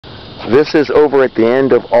This is over at the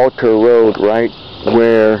end of Altar Road, right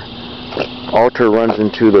where Altar runs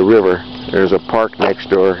into the river. There's a park next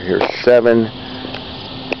door. Here's 7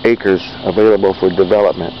 acres available for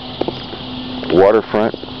development.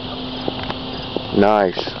 Waterfront.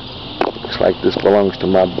 Nice. Looks like this belongs to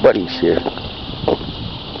my buddies here.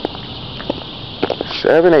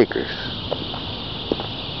 7 acres.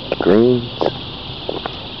 Greens.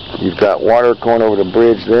 You've got water going over the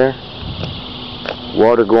bridge there.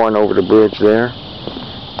 Water going over the bridge there.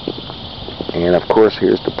 And of course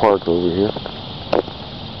here's the park over here.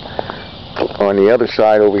 On the other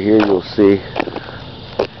side over here you'll see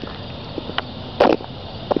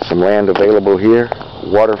some land available here.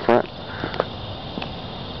 Waterfront.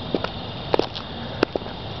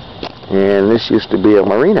 And this used to be a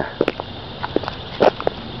marina.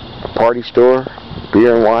 A party store,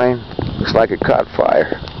 beer and wine. Looks like it caught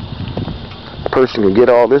fire. A person can get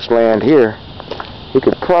all this land here. He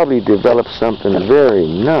could probably develop something very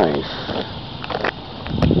nice.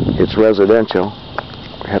 It's residential.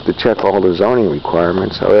 You have to check all the zoning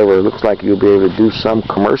requirements. However, it looks like you'll be able to do some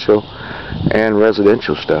commercial and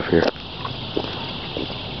residential stuff here.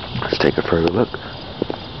 Let's take a further look.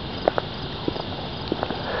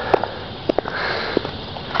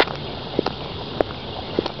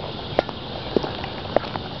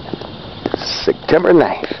 September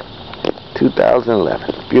 9th,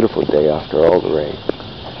 2011. Beautiful day after all the rain.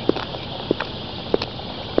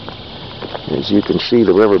 As you can see,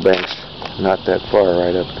 the riverbank's not that far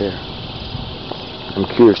right up there. I'm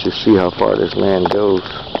curious to see how far this land goes.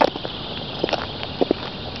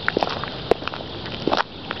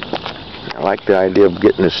 I like the idea of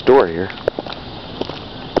getting a store here.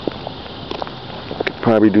 Could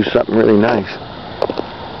probably do something really nice.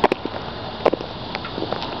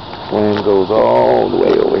 This land goes all the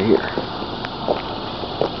way over here.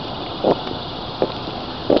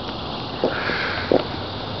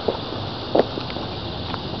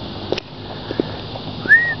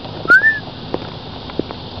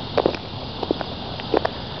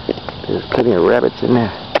 There's plenty of rabbits in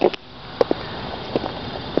there.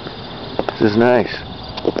 This is nice.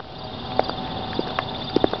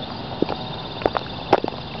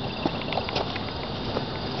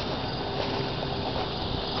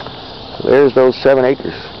 There's those 7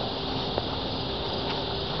 acres.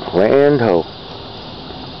 Land ho.